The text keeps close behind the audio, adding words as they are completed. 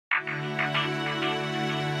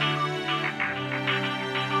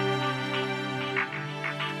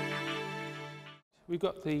we've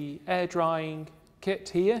got the air drying kit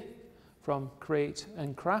here from Create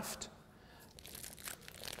and Craft.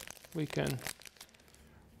 We can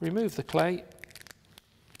remove the clay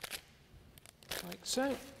like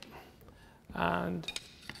so, and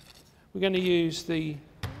we're going to use the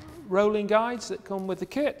rolling guides that come with the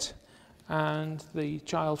kit and the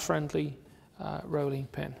child-friendly rolling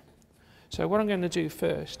pin. So what I'm going to do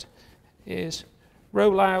first is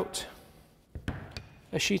roll out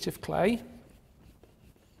a sheet of clay,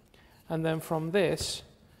 and then from this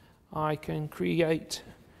I can create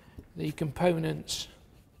the components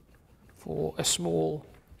for a small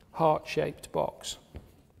heart-shaped box.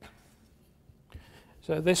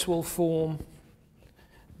 So this will form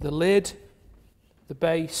the lid, the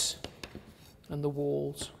base and the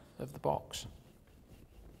walls of the box.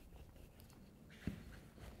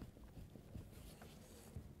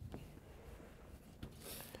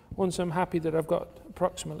 Once I'm happy that I've got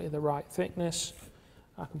approximately the right thickness,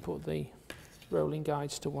 I can put the rolling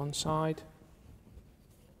guides to one side.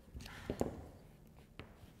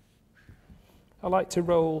 I like to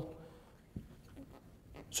roll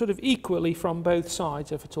sort of equally from both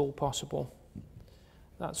sides if at all possible.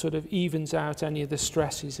 That sort of evens out any of the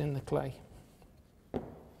stresses in the clay.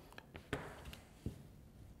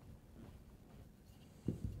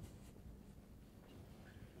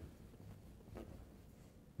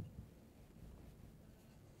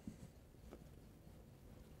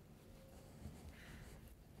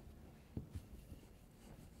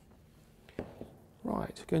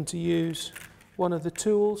 Right, going to use one of the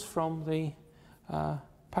tools from the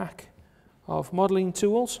pack of modelling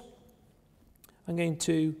tools. I'm going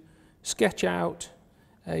to sketch out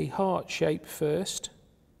a heart shape first.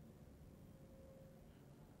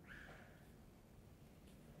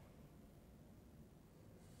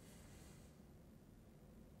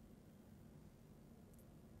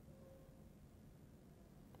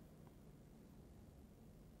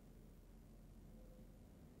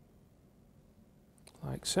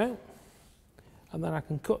 Like so, and then I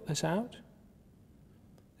can cut this out.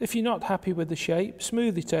 If you're not happy with the shape,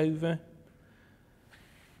 smooth it over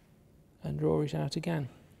and draw it out again.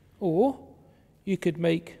 Or you could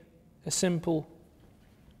make a simple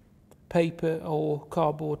paper or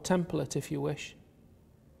cardboard template if you wish.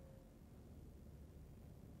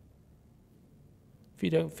 If you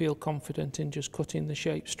don't feel confident in just cutting the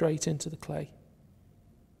shape straight into the clay.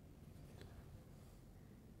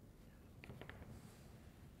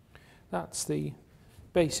 That's the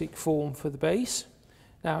basic form for the base.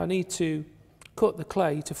 Now I need to cut the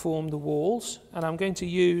clay to form the walls, and I'm going to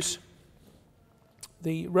use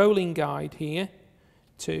the rolling guide here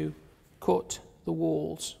to cut the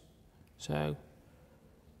walls. So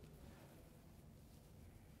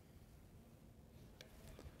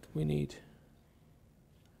we need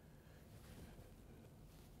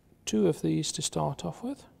 2 of these to start off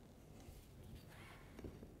with.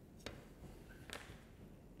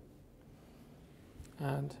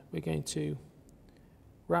 And we're going to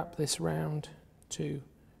wrap this round to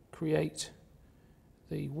create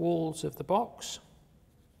the walls of the box,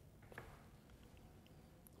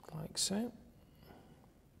 like so.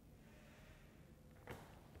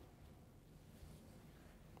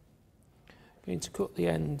 Going to cut the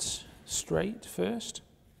ends straight first.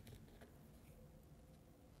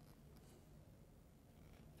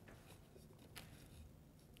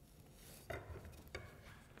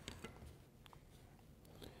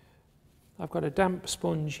 I've got a damp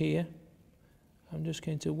sponge here. I'm just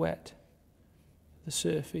going to wet the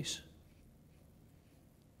surface.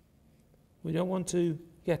 We don't want to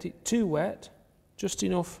get it too wet, just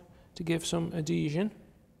enough to give some adhesion.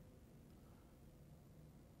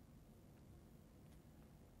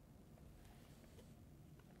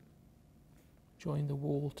 Join the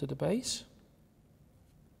wall to the base.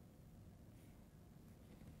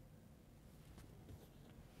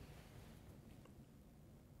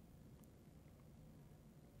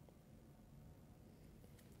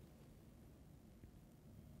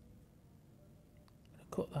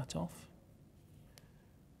 Cut that off.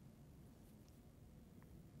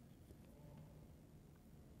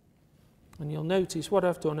 And you'll notice what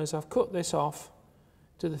I've done is I've cut this off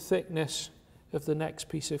to the thickness of the next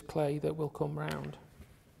piece of clay that will come round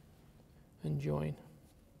and join.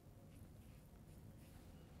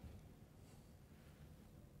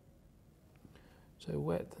 So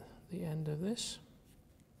wet the end of this,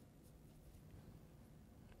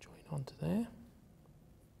 join onto there.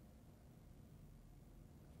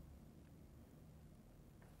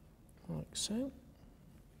 Like so,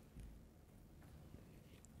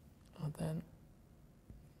 and then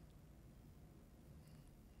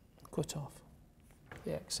cut off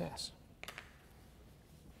the excess.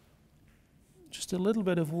 just a little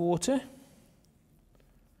bit of water,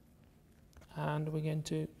 and we're going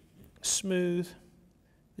to smooth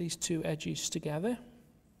these two edges together.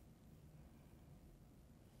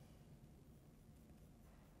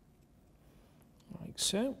 Like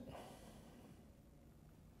so.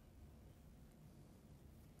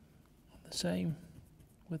 The same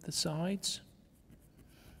with the sides.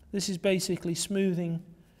 This is basically smoothing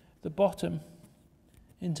the bottom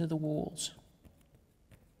into the walls.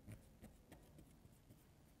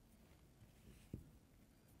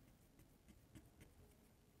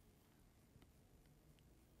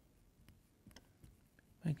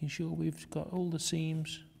 Making sure we've got all the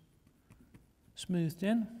seams smoothed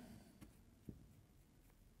in.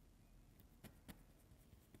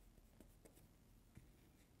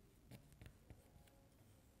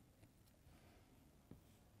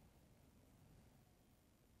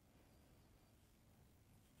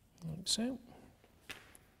 Like so. You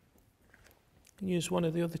can use one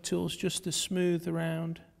of the other tools just to smooth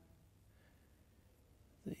around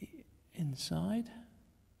the inside.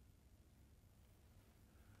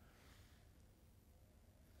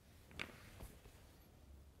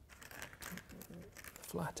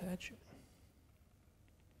 Flat edge.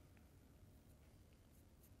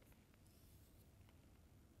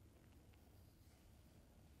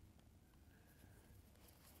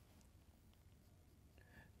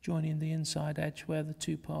 Joining the inside edge where the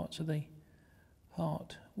two parts of the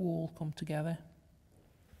heart wall come together,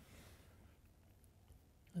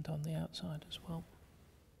 and on the outside as well.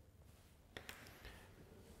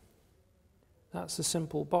 That's the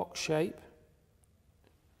simple box shape,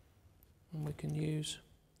 and we can use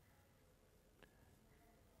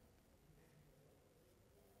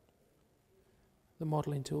the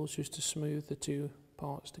modelling tools just to smooth the two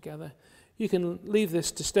parts together. You can leave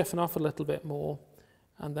this to stiffen off a little bit more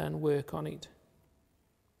and then work on it.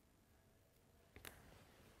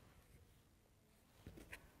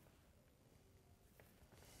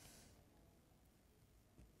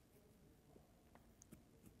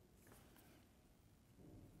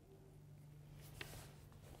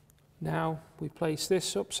 Now we place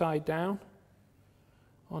this upside down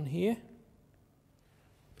on here,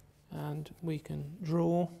 and we can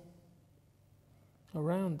draw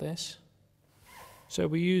around this. So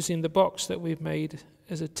we're using the box that we've made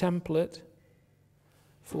as a template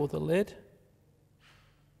for the lid.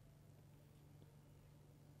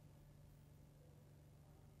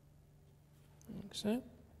 Like so.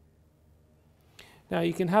 Now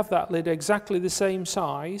you can have that lid exactly the same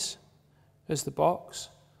size as the box,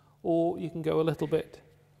 or you can go a little bit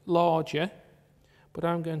larger, but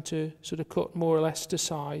I'm going to sort of cut more or less to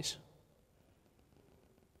size.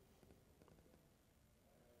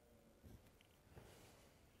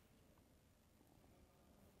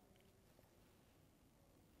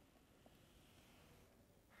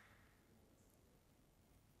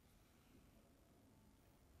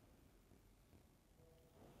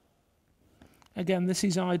 Again, this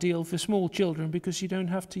is ideal for small children because you don't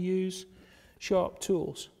have to use sharp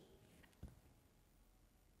tools.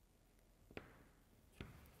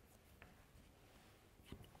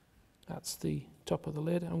 That's the top of the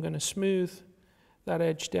lid. I'm going to smooth that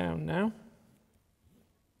edge down now.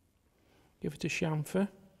 Give it a chamfer.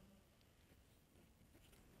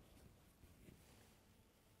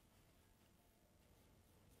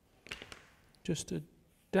 Just a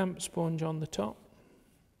damp sponge on the top.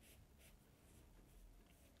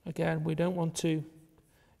 Again, we don't want to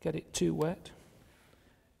get it too wet.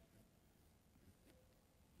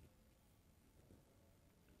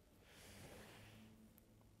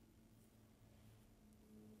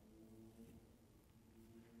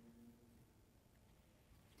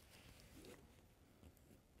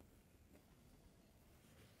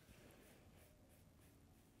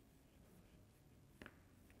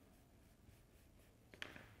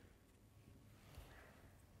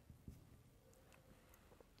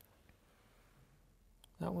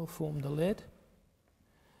 That will form the lid.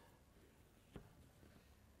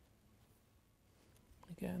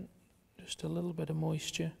 Again, just a little bit of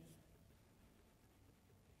moisture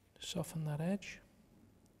to soften that edge.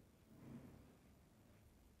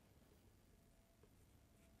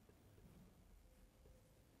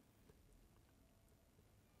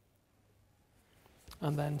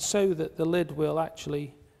 And then, so that the lid will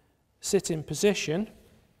actually sit in position,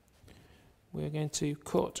 we're going to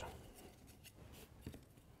cut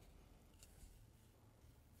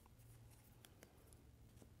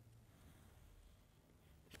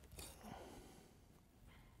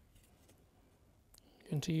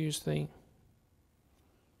to use the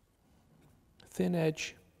thin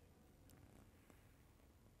edge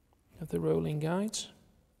of the rolling guides.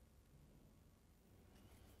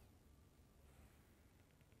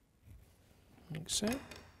 like so.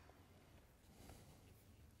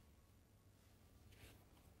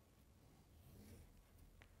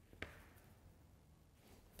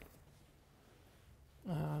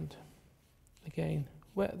 And again,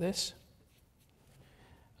 wet this,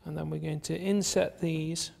 and then we're going to inset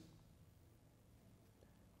these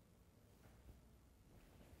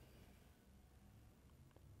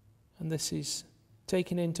and this is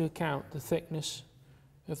taking into account the thickness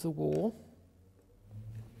of the wall.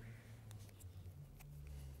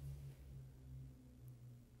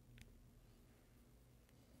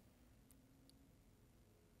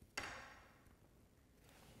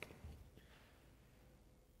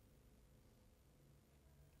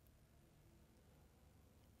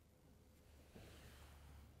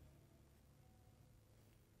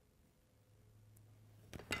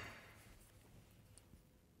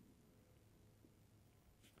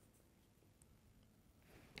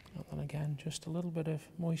 And again, just a little bit of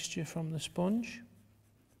moisture from the sponge.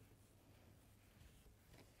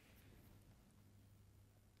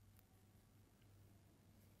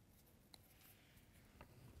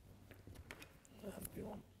 And we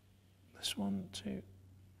want this one too.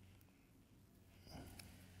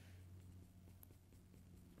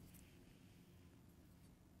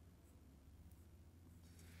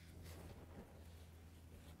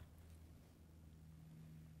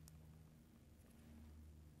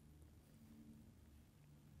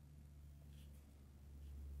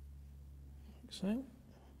 So,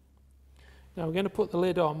 now we're going to put the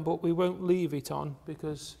lid on, but we won't leave it on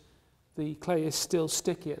because the clay is still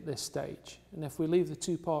sticky at this stage. And if we leave the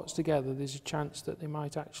two parts together, there's a chance that they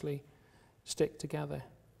might actually stick together.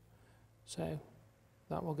 So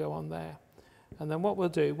that will go on there. And then what we'll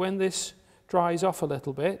do, when this dries off a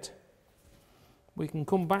little bit, we can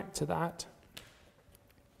come back to that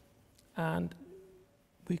and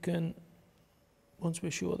we can, once we're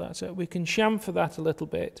sure that's it, we can chamfer that a little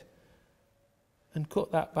bit and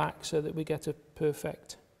cut that back so that we get a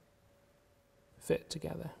perfect fit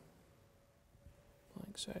together,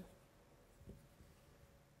 like so.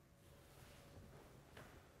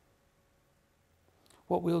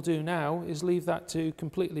 What we'll do now is leave that to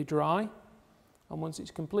completely dry, and once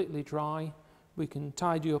it's completely dry, we can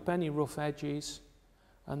tidy up any rough edges,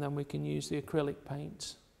 and then we can use the acrylic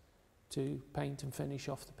paints to paint and finish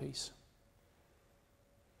off the piece.